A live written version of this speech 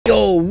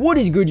Yo, what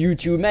is good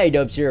YouTube? Matty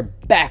Dubs here,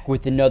 back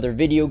with another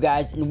video,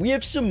 guys, and we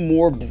have some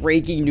more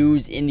breaking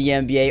news in the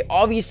NBA.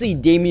 Obviously,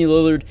 Damian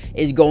Lillard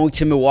is going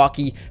to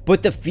Milwaukee,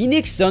 but the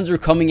Phoenix Suns are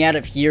coming out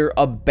of here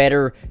a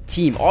better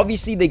team.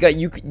 Obviously, they got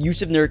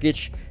Yusuf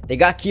Nurkic, they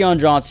got Keon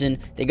Johnson,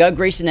 they got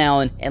Grayson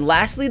Allen, and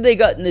lastly, they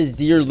got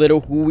Nassir Little,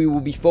 who we will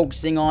be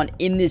focusing on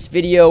in this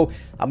video.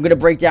 I'm going to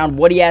break down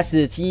what he has to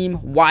the team,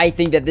 why I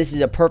think that this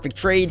is a perfect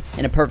trade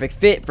and a perfect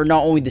fit for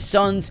not only the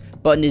Suns,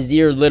 but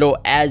Nassir Little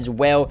as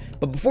well.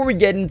 But before we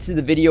get into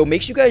the video,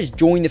 make sure you guys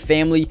join the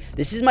family.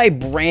 This is my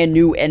brand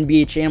new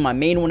NBA channel. My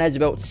main one has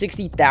about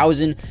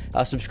 60,000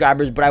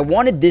 subscribers, but I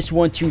wanted this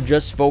one to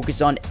just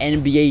focus on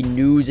NBA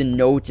news and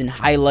notes and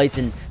highlights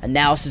and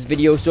analysis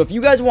videos. So if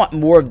you guys want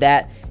more of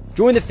that,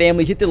 join the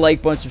family, hit the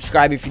like button,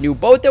 subscribe if you're new.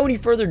 But without any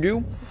further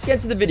ado, let's get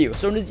into the video.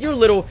 So Nassir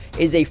Little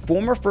is a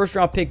former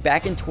first-round pick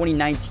back in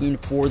 2019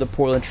 for the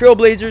Portland Trail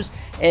Blazers.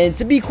 And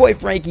to be quite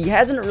frank, he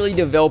hasn't really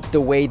developed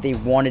the way they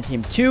wanted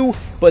him to.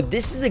 But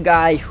this is a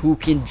guy who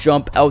can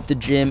jump out the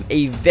gym,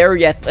 a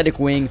very athletic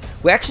wing,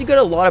 who actually got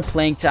a lot of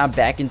playing time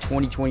back in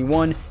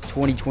 2021,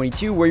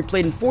 2022, where he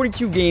played in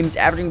 42 games,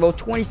 averaging about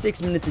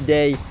 26 minutes a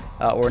day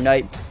or a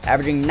night,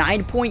 averaging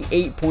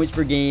 9.8 points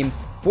per game,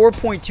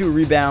 4.2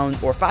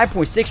 rebounds, or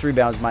 5.6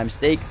 rebounds, my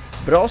mistake,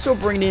 but also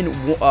bringing in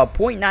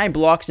 0.9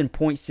 blocks and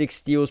 0.6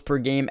 steals per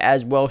game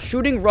as well,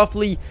 shooting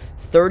roughly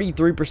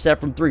 33%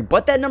 from three.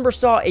 But that number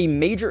saw a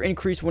major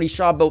increase when he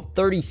shot about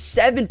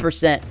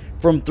 37%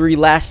 from three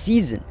last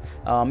season.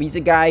 He's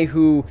a guy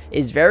who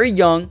is very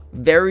young,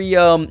 very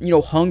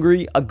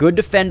hungry, a good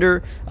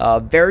defender,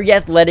 very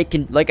athletic,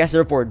 can, like I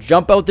said before,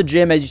 jump out the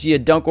gym, as you see a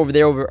dunk over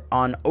there over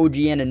on OG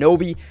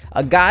Anunoby.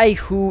 A guy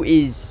who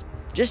is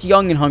just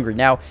young and hungry.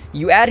 Now,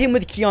 you add him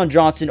with Keon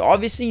Johnson.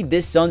 Obviously,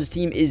 this Suns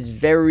team is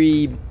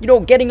very,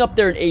 getting up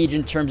there in age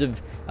in terms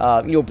of,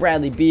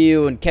 Bradley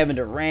Beal and Kevin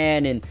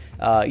Durant and,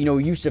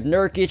 Yusuf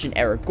Nurkic and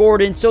Eric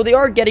Gordon. So they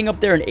are getting up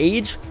there in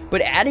age,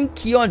 but adding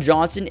Keon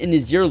Johnson and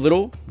Nassir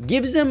Little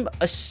gives them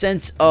a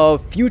sense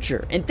of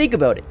future. And think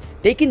about it.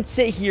 They can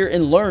sit here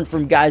and learn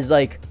from guys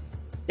like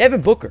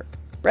Devin Booker,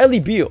 Bradley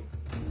Beal,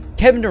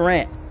 Kevin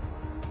Durant,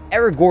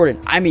 Eric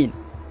Gordon. I mean,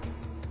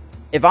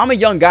 if I'm a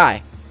young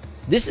guy,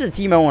 this is a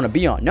team I want to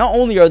be on. Not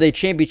only are they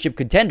championship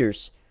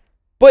contenders,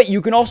 but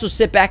you can also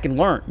sit back and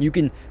learn. You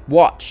can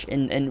watch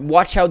and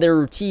watch how their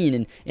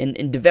routine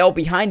and develop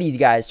behind these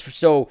guys.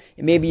 So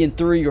maybe in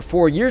 3 or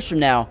 4 years from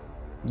now,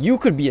 you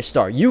could be a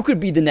star. You could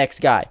be the next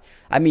guy.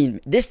 I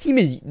mean, this team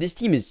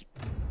is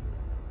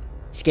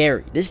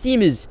scary. This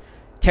team is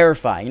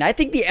terrifying. And I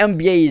think the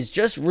NBA is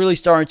just really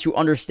starting to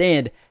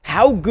understand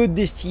how good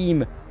this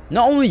team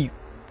not only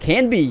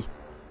can be,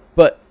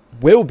 but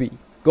will be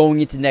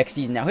going into next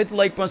season. Now, hit the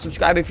like button,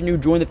 subscribe if you're new,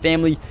 join the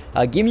family.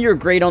 Give me your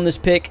grade on this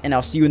pick, and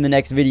I'll see you in the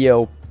next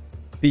video.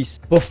 Peace.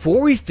 Before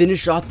we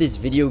finish off this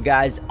video,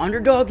 guys,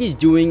 Underdog is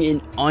doing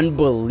an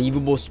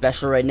unbelievable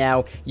special right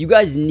now. You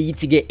guys need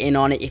to get in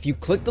on it. If you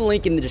click the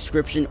link in the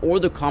description or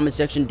the comment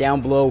section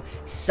down below,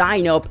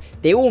 sign up.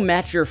 They will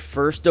match your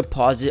first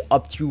deposit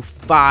up to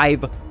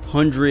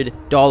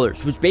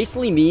 $500, which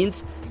basically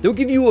means they'll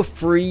give you a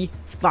free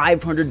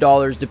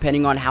 $500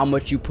 depending on how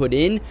much you put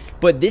in,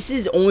 but this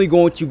is only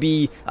going to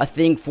be a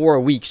thing for a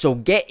week. So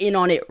get in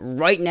on it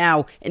right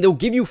now, and they'll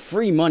give you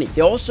free money.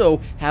 They also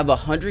have a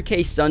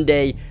 100K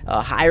Sunday,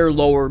 higher,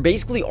 lower.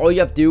 Basically, all you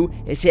have to do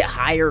is hit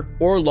higher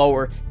or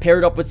lower, pair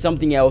it up with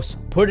something else,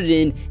 put it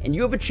in, and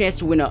you have a chance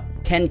to win a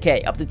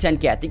 10K, up to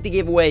 10K. I think they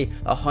gave away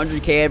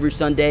 100K every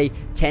Sunday,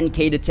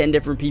 10K to 10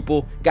 different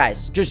people.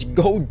 Guys, just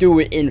go do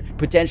it and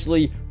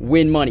potentially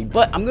win money.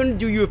 But I'm going to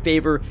do you a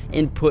favor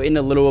and put in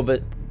a little of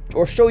it,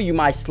 or show you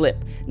my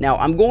slip. Now,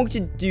 I'm going to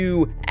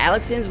do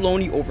Alex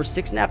Anzalone over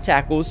 6.5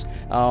 tackles.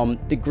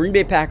 The Green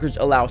Bay Packers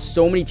allow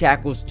so many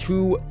tackles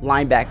to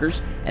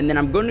linebackers. And then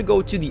I'm going to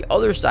go to the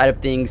other side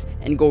of things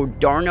and go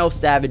Darnell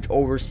Savage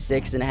over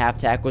 6.5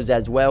 tackles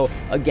as well.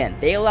 Again,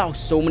 they allow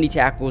so many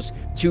tackles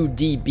to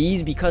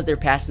DBs because they're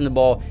passing the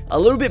ball a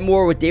little bit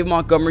more, with David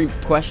Montgomery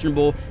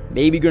questionable.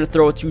 Maybe going to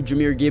throw it to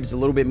Jahmyr Gibbs a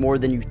little bit more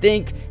than you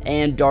think.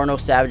 And Darnell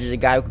Savage is a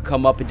guy who can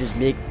come up and just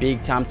make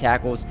big-time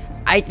tackles.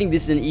 I think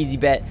this is an easy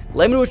bet.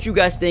 Let me know what you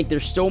guys think.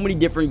 There's so many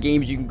different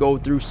games you can go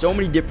through, so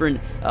many different,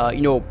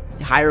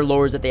 higher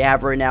lowers that they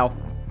have right now.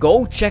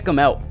 Go check them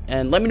out,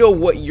 and let me know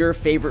what your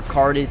favorite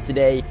card is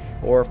today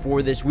or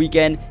for this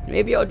weekend.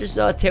 Maybe I'll just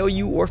tail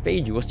you or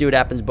fade you. We'll see what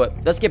happens, but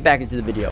let's get back into the video.